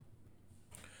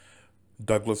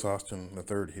Douglas Austin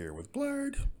III here with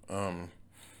Blurred. Um,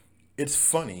 it's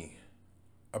funny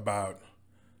about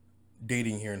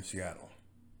dating here in Seattle,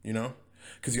 you know,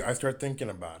 because I start thinking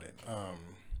about it. I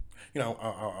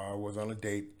was on a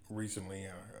date recently,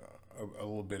 a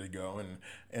little bit ago, and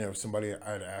it was somebody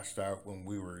I'd asked out when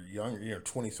we were young,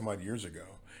 20 some odd years ago,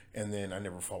 and then I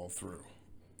never followed through,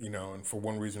 and for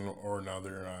one reason or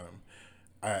another,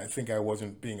 I think I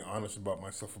wasn't being honest about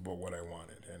myself about what I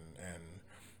wanted, and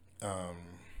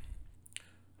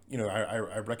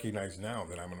I recognize now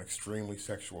that I'm an extremely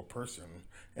sexual person,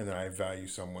 and that I value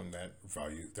someone that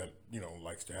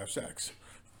likes to have sex,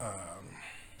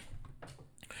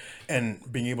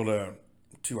 and being able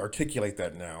to articulate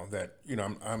that now that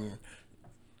I'm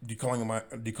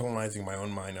decolonizing my own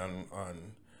mind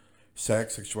on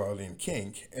sex, sexuality, and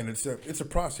kink, and it's a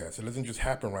process. It doesn't just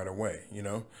happen right away,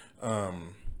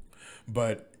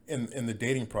 But in the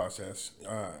dating process,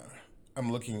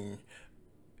 I'm looking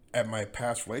at my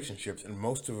past relationships, and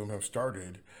most of them have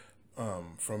started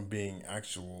from being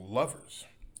actual lovers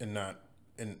and not,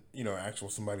 and actual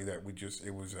somebody that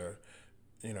it was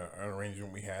an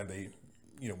arrangement we had.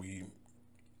 We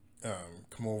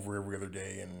come over every other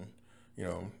day and you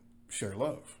know share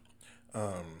love.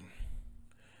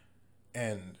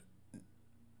 And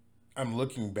I'm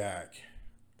looking back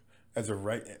as a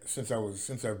right since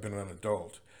I've been an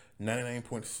adult.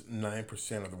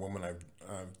 99.9% of the women I've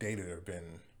dated have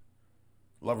been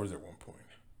lovers at one point.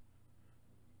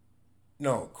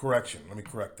 No, correction. Let me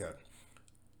correct that.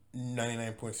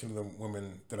 99% of the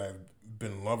women that I've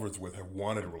been lovers with have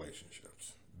wanted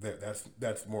relationships.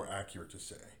 That's more accurate to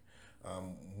say.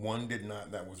 One did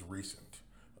not. That was recent.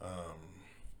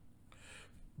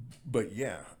 But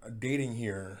yeah, dating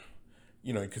here,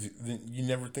 because you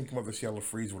never think about the Seattle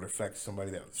freeze would affect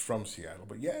somebody that's from Seattle.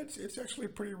 But yeah, it's actually a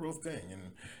pretty real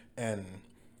thing, and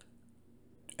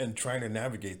and trying to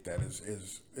navigate that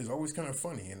is always kind of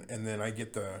funny. And then I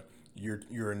get the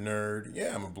you're a nerd.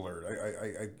 Yeah, I'm a blurred.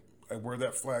 I wear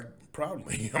that flag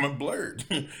proudly. I'm a blurred.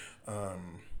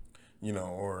 um,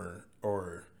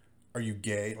 or are you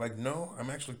gay? Like, no, I'm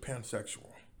actually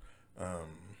pansexual.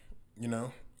 Um, you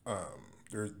know,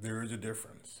 there is a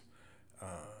difference.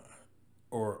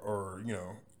 Or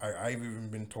I've even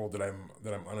been told that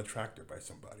I'm unattractive by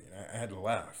somebody, and I had to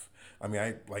laugh. I mean,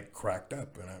 I like cracked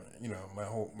up, and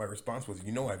my response was, I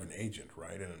have an agent,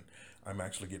 right? And I'm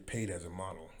actually get paid as a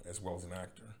model as well as an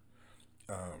actor.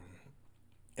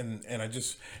 And I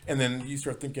just and then you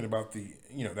start thinking about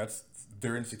that's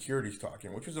their insecurities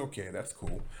talking, which is okay, that's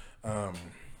cool. Um,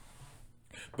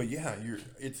 but yeah,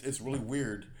 it's really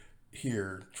weird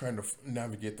here trying to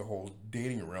navigate the whole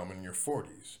dating realm in your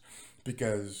 40s,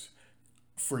 because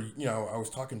I was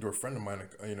talking to a friend of mine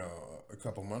a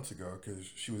couple months ago because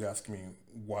she was asking me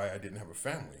why I didn't have a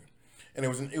family, and it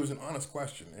was an honest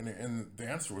question, and the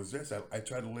answer was this: I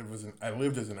tried to live as I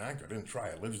lived as an actor. I didn't try.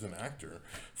 I lived as an actor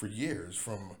for years,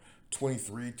 from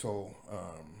 23 till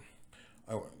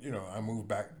I moved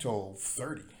back till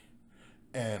 30.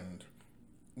 And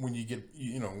when you get,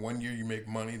 one year you make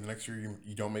money, the next year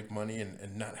you don't make money,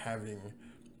 and not having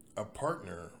a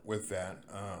partner with that,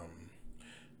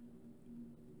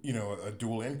 a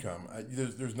dual income,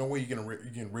 there's no way you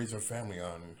can raise a family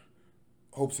on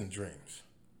hopes and dreams.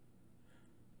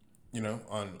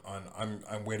 On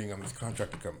I'm waiting on this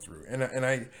contract to come through, and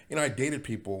I dated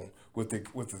people with the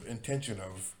intention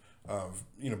of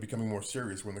becoming more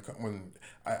serious when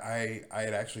I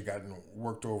had actually gotten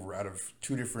worked over out of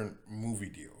two different movie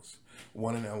deals,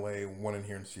 one in L.A., one in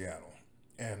here in Seattle,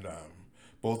 and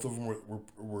both of them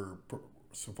were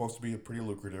supposed to be pretty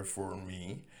lucrative for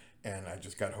me, and I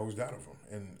just got hosed out of them,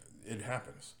 and it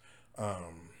happens.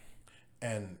 Um,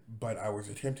 but I was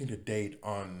attempting to date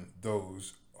on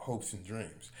those hopes and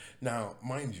dreams. Now,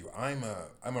 mind you, I'm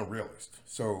a realist.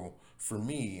 So for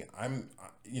me,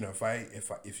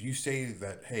 if you say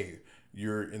that, hey,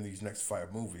 you're in these next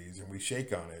five movies, and we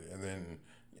shake on it, and then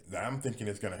I'm thinking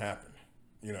it's gonna happen.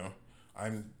 You know,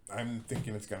 I'm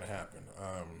thinking it's gonna happen.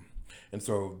 And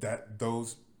so that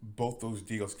those both those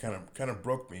deals kind of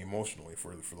broke me emotionally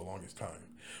for the longest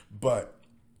time. But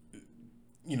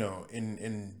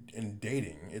in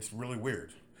dating, it's really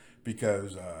weird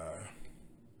because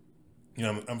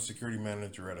I'm a security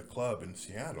manager at a club in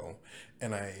Seattle,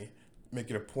 and I make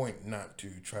it a point not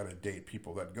to try to date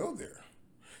people that go there.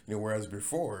 Whereas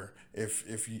before, if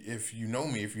you know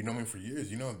me for years,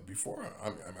 before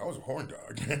I was a horn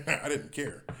dog. I didn't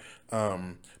care.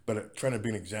 But trying to be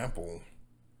an example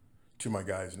to my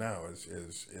guys now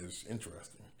is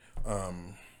interesting.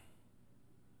 Um,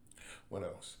 what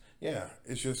else? Yeah,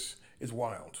 it's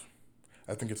wild.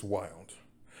 I think it's wild.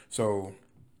 So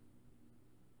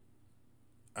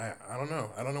I don't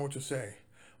know. I don't know what to say.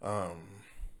 Um,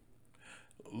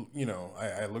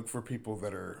 I look for people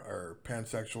that are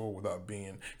pansexual without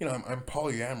being, I'm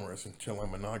polyamorous until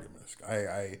I'm monogamous.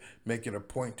 I make it a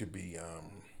point to be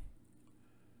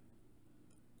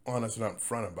honest and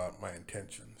upfront about my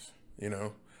intentions. You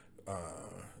know,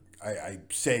 I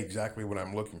say exactly what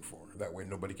I'm looking for. That way,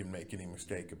 nobody can make any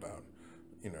mistake about,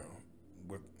 you know,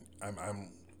 what I'm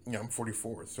I'm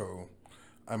 44, so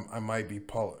I might be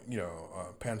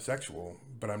pansexual,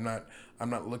 but I'm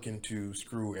not looking to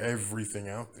screw everything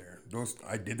out there. Those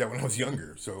I did that when I was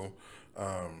younger. So,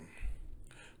 um,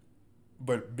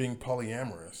 but being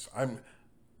polyamorous, I'm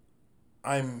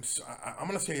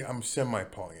gonna say I'm semi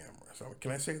polyamorous.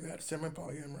 Can I say that, semi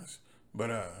polyamorous? But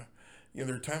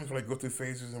there are times when I go through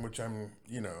phases in which I'm,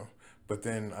 but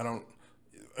then I don't,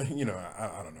 I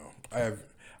don't know.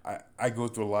 I go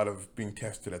through a lot of being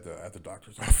tested at the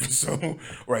doctor's office, so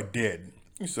or I did.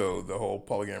 So the whole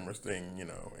polyamorous thing,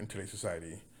 in today's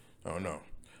society, I don't know.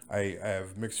 I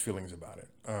have mixed feelings about it.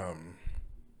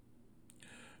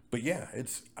 But yeah,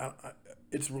 it's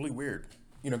really weird.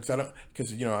 Because I don't,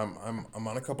 because I'm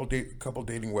on a couple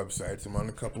dating websites. I'm on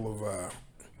a couple of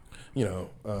you know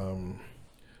um,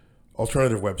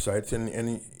 alternative websites,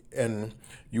 and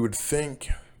you would think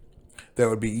that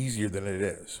would be easier than it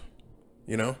is.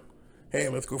 You know, hey,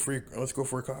 let's go for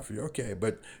a coffee. Okay,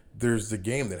 but there's the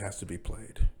game that has to be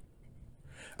played.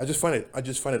 I just find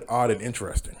it odd and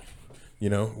interesting.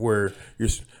 Where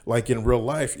like in real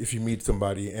life, if you meet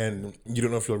somebody and you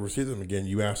don't know if you'll ever see them again,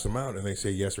 you ask them out and they say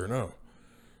yes or no.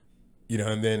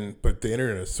 And then but the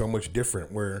internet is so much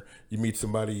different, where you meet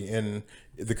somebody and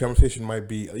the conversation might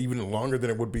be even longer than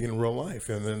it would be in real life,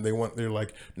 and then they're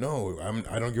like, no,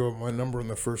 I don't give up my number in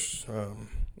the first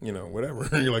whatever.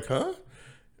 And you're like, huh?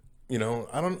 I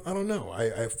don't know.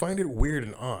 I find it weird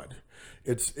and odd.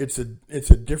 It's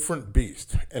a different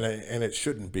beast, and it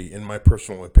shouldn't be, in my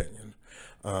personal opinion.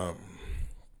 Um,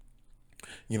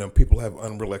 people have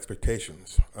unreal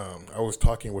expectations. I was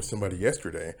talking with somebody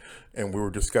yesterday, and we were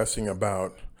discussing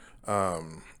about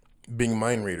um, being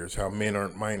mind readers, how men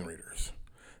aren't mind readers,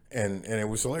 and it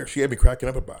was hilarious. She had me cracking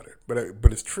up about it, but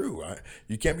it's true.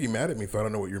 You can't be mad at me if I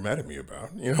don't know what you're mad at me about.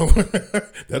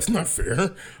 That's not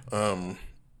fair. Um,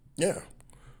 yeah,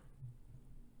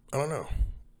 I don't know.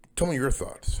 Tell me your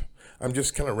thoughts. I'm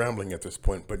just kind of rambling at this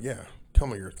point, but yeah, tell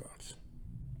me your thoughts.